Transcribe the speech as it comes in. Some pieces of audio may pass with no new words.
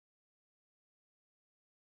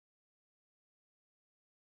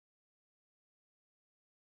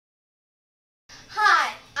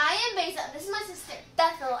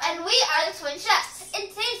We are the Twin Chefs. In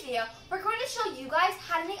today's video, we're going to show you guys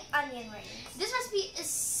how to make onion rings. This recipe is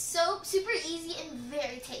so super easy and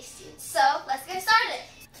very tasty. So let's get started.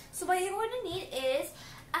 So what you're going to need is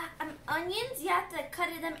onions. You have to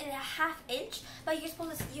cut them in a 1/2 inch, but you're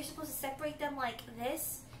supposed to separate them like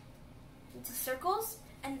this into circles.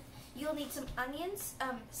 And you'll need some onions,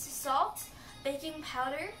 salt, baking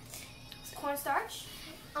powder, cornstarch,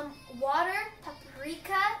 water,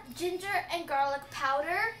 paprika, ginger and garlic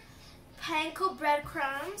powder, Panko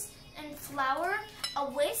breadcrumbs, and flour, a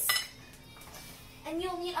whisk, and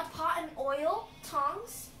you'll need a pot and oil,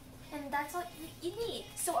 tongs, and that's all you need.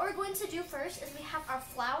 So what we're going to do first is we have our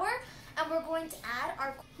flour, and we're going to add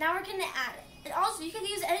our, now we're going to add it. And also you can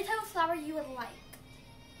use any type of flour you would like.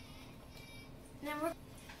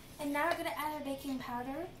 And now we're going to add our baking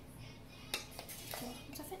powder.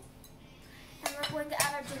 And we're going to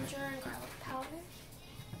add our ginger and garlic powder.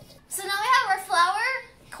 So now we have our flour,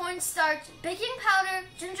 cornstarch, baking powder,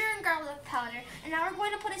 ginger and garlic powder. And now we're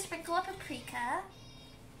going to put a sprinkle of paprika.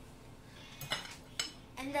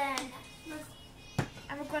 And then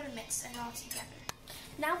we're going to mix it all together.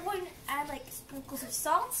 Now we're going to add like sprinkles of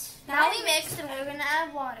salt. Now we mix, and we're going to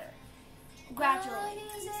add water. Gradually.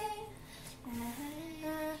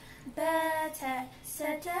 Better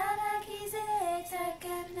sedara gize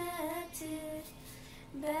takanatu.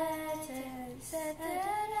 Better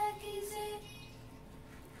sedara gize.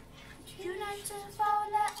 Junaytu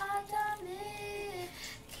faula adame.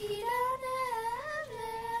 Kirana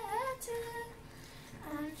amatu.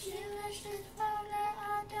 Junaytu faula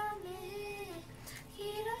adame.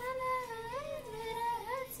 Kirana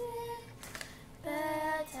amatu.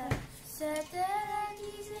 Better sedara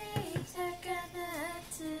gize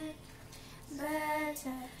takanatu.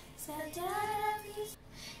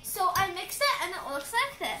 So I mixed it and it looks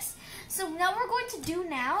like this. So now what we're going to do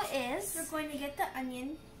now is we're going to get the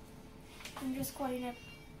onion. I'm just going to,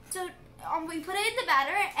 so we put it in the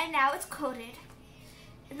batter and now it's coated.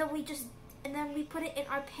 And then we put it in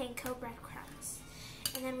our panko breadcrumbs.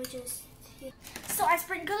 And then we just, so I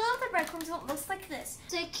sprinkled it with the breadcrumbs so it looks like this.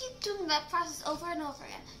 So I keep doing that process over and over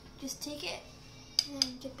again. Just take it and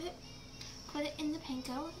then dip it. Put it in the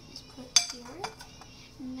panko, just put it here,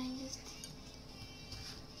 and then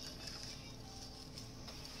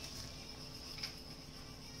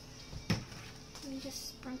just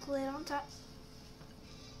sprinkle it on top,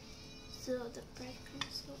 so the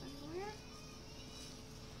breadcrumbs go everywhere.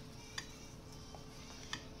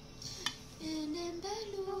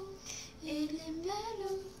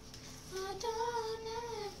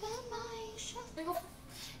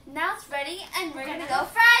 Now it's ready, and we're gonna go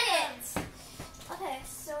fry it. Okay,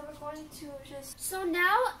 so we're going to so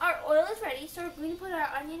now our oil is ready, so we're going to put our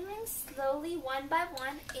onion rings slowly, one by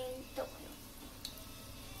one, in the oil.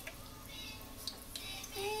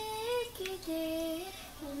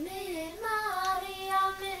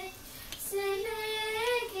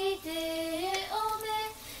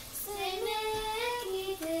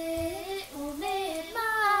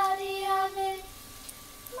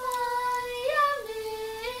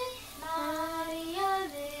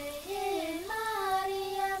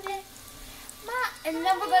 And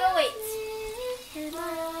then we're gonna wait.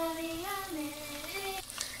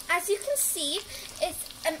 As you can see,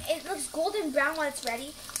 it looks golden brown when it's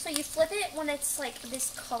ready. So you flip it when it's like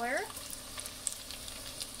this color.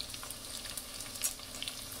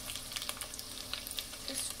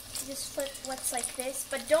 Just flip what's like this,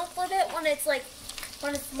 but don't flip it when it's like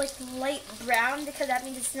light brown, because that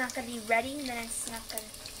means it's not gonna be ready, and then it's not gonna.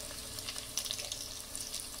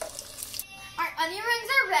 Our onion rings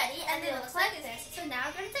are ready, and they look like this. So now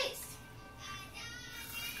we're going to taste.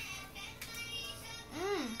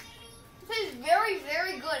 This is very,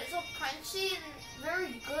 very good. It's so crunchy and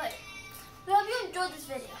very good. We hope you enjoyed this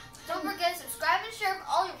video. Don't forget to subscribe and share with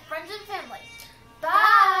all your friends and family.